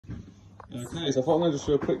Okay, so I thought I'm going to just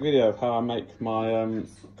do a quick video of how I make my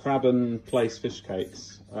crab and plaice fish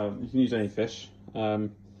cakes. You can use any fish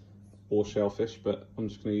or shellfish, but I'm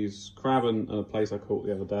just going to use crab and a plaice I caught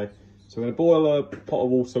the other day. So I'm going to boil a pot of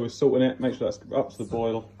water with salt in it, make sure that's up to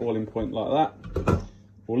the boiling point like that.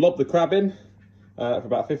 We'll lob the crab in for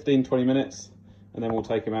about 15-20 minutes, and then we'll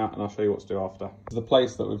take him out and I'll show you what to do after. The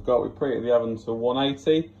plaice that we've got, we've preheated the oven to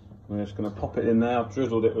 180. I'm just going to pop it in there. I've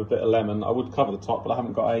drizzled it with a bit of lemon. I would cover the top, but I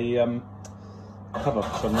haven't got a cover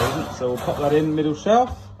for some reason. So we'll pop that in middle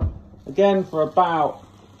shelf, again for about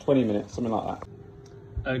 20 minutes, something like that.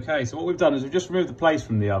 Okay, so what we've done is we've just removed the plaice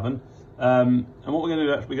from the oven. And what we're going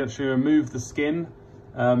to do is we're going to remove the skin.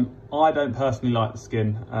 I don't personally like the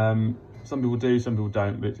skin. Some people do, some people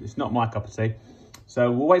don't, but it's not my cup of tea. So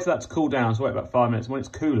we'll wait for that to cool down, so wait about 5 minutes. When it's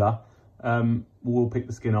cooler, we'll pick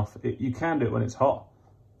the skin off. You can do it when it's hot,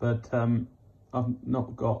 but I've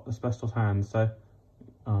not got asbestos hands, so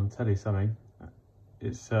I'll tell you something.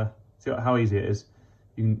 It's see how easy it is.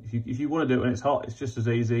 If you want to do it when it's hot, it's just as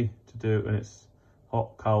easy to do it when it's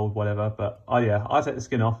hot, cold, whatever. But yeah, I take the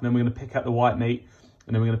skin off, and then we're going to pick out the white meat,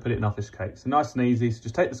 and then we're going to put it in our fish cakes. So nice and easy. So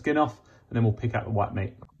just take the skin off, and then we'll pick out the white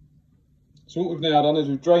meat. So what we've now done is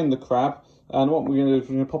we've drained the crab, and what we're going to do is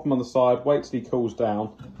we're going to pop him on the side, wait till he cools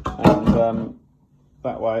down, and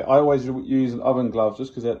that way. I always use oven gloves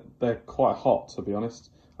just because they're quite hot, to be honest.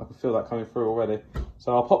 I can feel that coming through already.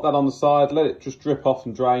 So I'll pop that on the side, let it just drip off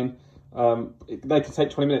and drain. They can take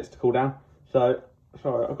 20 minutes to cool down. So,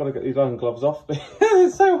 sorry, I've got to get these oven gloves off.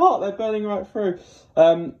 It's so hot, they're burning right through.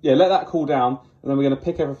 Yeah, let that cool down, and then we're going to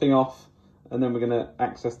pick everything off, and then we're going to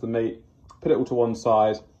access the meat, put it all to one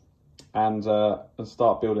side, and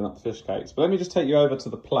start building up the fish cakes. But let me just take you over to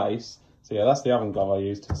the plaice. So yeah, that's the oven glove I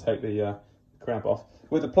used to take the crab off.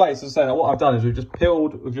 With the plaice, as I say, what I've done is we've just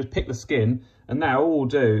picked the skin, and now all we'll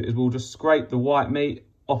do is we'll just scrape the white meat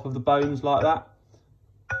off of the bones like that.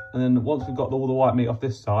 And then once we've got all the white meat off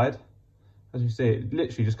this side, as you see, it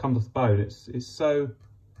literally just comes off the bone. It's so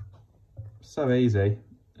easy,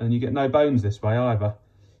 and you get no bones this way either.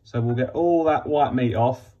 So we'll get all that white meat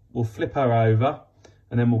off, we'll flip her over,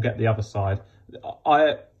 and then we'll get the other side.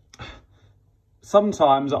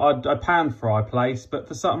 Sometimes I pan fry plaice, but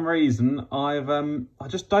for some reason I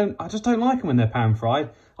just don't like them when they're pan fried.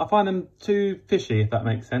 I find them too fishy, if that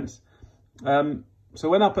makes sense. So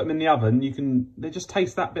when I put them in the oven, they just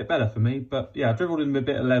taste that bit better for me. But yeah, I dribbled in a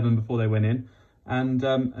bit of lemon before they went in, and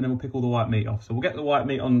then we'll pick all the white meat off. So we'll get the white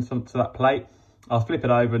meat to that plate. I'll flip it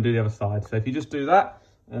over and do the other side. So if you just do that,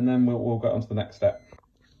 and then we'll go on to the next step.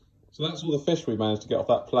 So that's all the fish we managed to get off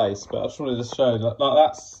that plaice. But I just wanted to show that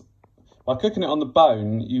that's. By cooking it on the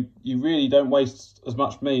bone, you really don't waste as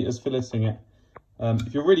much meat as filleting it.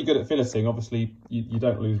 If you're really good at filleting, obviously you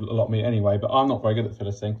don't lose a lot of meat anyway, but I'm not very good at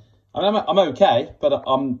filleting. I'm okay, but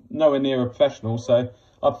I'm nowhere near a professional, so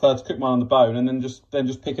I prefer to cook mine on the bone and then just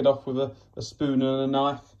pick it off with a spoon and a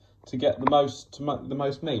knife to get the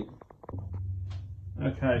most meat.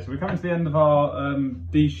 Okay, so we're coming to the end of our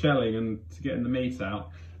de-shelling and to getting the meat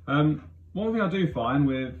out. One thing I do find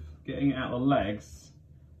with getting it out of the legs,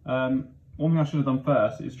 one thing I should have done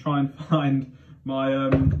first is try and find my,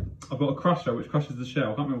 I've got a crusher which crushes the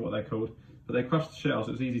shell. I can't remember what they're called, but they crush the shell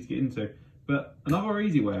so it's easy to get into. But another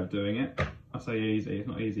easy way of doing it, I say easy, it's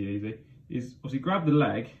not easy, is obviously grab the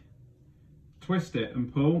leg, twist it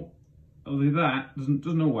and pull. Obviously that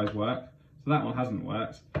doesn't always work, so that one hasn't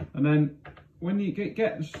worked. And then when you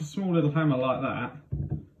get just a small little hammer like that,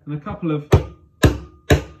 and a couple of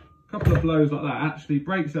blows like that actually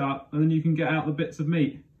breaks it up, and then you can get out the bits of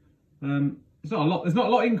meat. It's not a lot. There's not a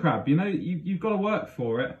lot in crab. You know, you've got to work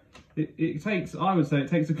for it. It takes, I would say, it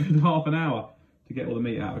takes a good half an hour to get all the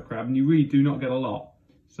meat out of a crab, and you really do not get a lot.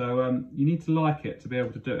 So you need to like it to be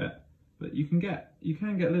able to do it. But you can get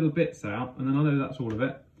little bits out, and then I know that's all of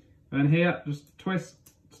it. And here, just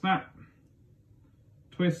twist, snap,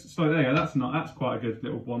 twist. So there you go. That's quite a good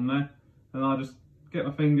little one there. And I just get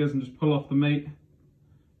my fingers and just pull off the meat.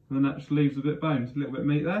 And then that just leaves a bit of bones, a little bit of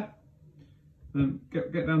meat there. Then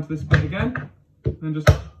get down to this bit again, then just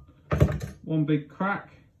one big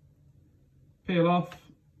crack, peel off,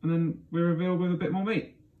 and then we're revealed with a bit more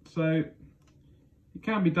meat. So it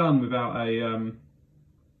can be done without a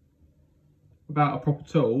proper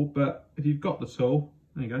tool, but if you've got the tool,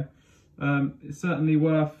 there you go. It's certainly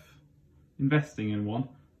worth investing in one.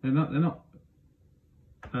 They're not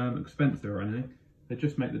expensive or anything. They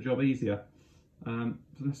just make the job easier. So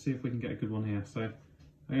let's see if we can get a good one here. So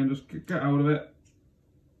again, just get hold of it,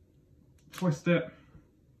 twist it,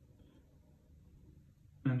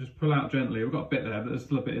 and just pull out gently. We've got a bit there, but there's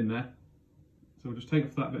still a bit in there. So we'll just take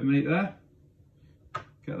off that bit of meat there,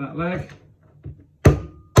 get that leg,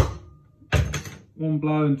 one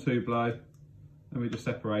blow and two blow, and we just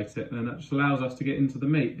separate it, and then that just allows us to get into the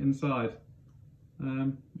meat inside,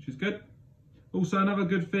 which is good. Also, another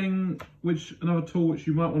good thing, another tool which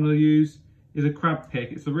you might want to use is a crab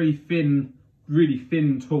pick. It's a really thin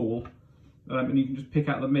tool, and you can just pick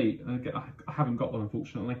out the meat. I haven't got one,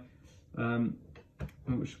 unfortunately,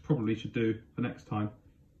 which probably should do for next time.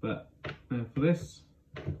 But for this,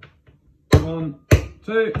 1,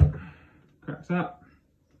 2, cracks out,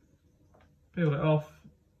 peel it off,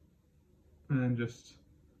 and then just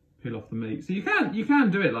peel off the meat. So you can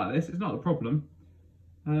do it like this. It's not a problem.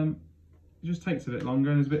 It just takes a bit longer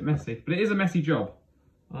and it's a bit messy, but it is a messy job.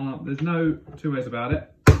 There's no two ways about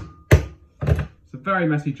it. It's a very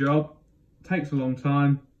messy job, takes a long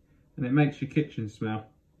time, and it makes your kitchen smell.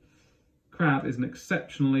 Crab is an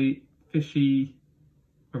exceptionally fishy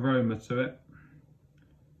aroma to it.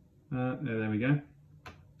 There we go.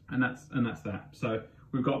 And that's that. So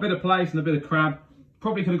we've got a bit of plaice and a bit of crab.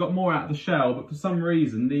 Probably could have got more out of the shell, but for some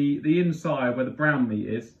reason, the inside where the brown meat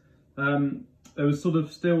is, there was sort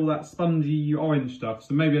of still that spongy orange stuff,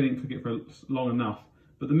 so maybe I didn't cook it for long enough.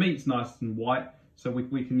 But the meat's nice and white, so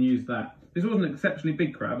we can use that. This wasn't an exceptionally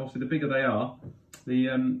big crab. Obviously, the bigger they are, the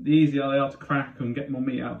easier they are to crack and get more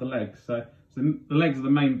meat out of the legs. So the legs are the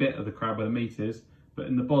main bit of the crab where the meat is, but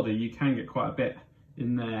in the body you can get quite a bit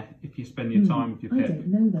in there if you spend your time with your pick. I don't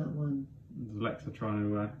know that one. There's Alexa trying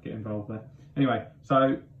to get involved there. Anyway, so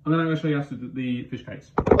I'm going to show you how to do the fish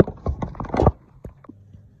cakes.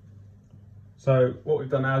 So what we've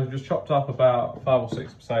done now is we've just chopped up about 5 or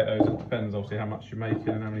 6 potatoes. It depends obviously how much you're making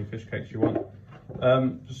and how many fish cakes you want.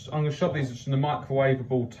 I'm going to shove these just in a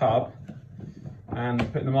microwavable tub and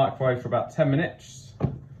put in the microwave for about 10 minutes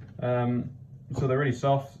until they're really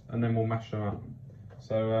soft, and then we'll mash them up.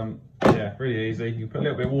 So yeah, really easy. You can put a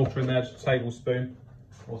little bit of water in there, just a tablespoon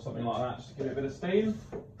or something like that, just to give it a bit of steam.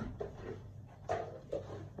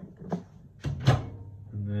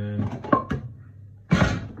 And then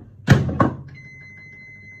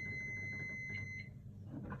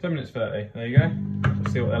 10 minutes 30, there you go.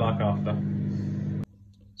 Let's see what they're like after.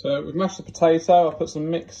 So we've mashed the potato. I've put some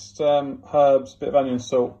mixed herbs, a bit of onion,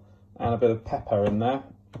 salt, and a bit of pepper in there.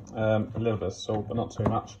 A little bit of salt, but not too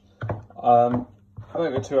much. I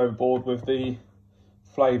don't go too overboard with the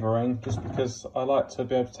flavouring, just because I like to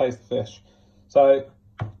be able to taste the fish. So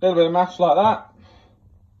a little bit of mash like that.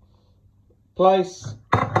 Plaice,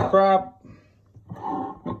 crab.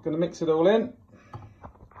 I'm going to mix it all in.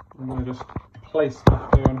 I'm going to just place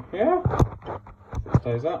that down here. It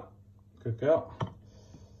stays up. Good girl.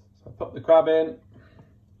 So pop the crab in,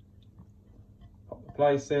 pop the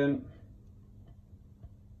plaice in,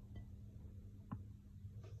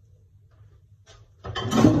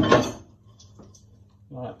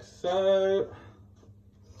 like so.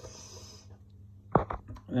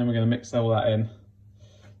 And then we're going to mix all that in.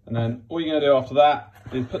 And then all you're going to do after that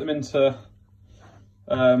is put them into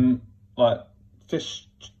like fish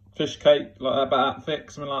cake, like that, about that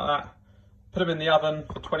thick, something like that. Put them in the oven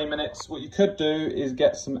for 20 minutes. What you could do is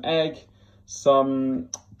get some egg, some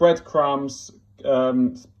breadcrumbs,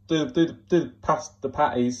 do the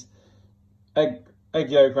patties, egg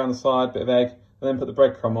yolk around the side, bit of egg, and then put the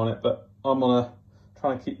breadcrumb on it. But I'm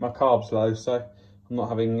trying to keep my carbs low, so I'm not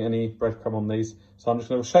having any breadcrumb on these. So I'm just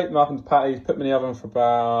going to shape them up into patties, put them in the oven for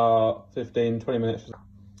about 15-20 minutes.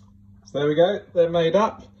 So there we go, they're made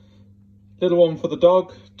up. Little one for the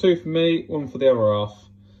dog, 2 for me, 1 for the other half.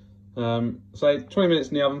 So 20 minutes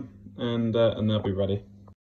in the oven and they'll be ready.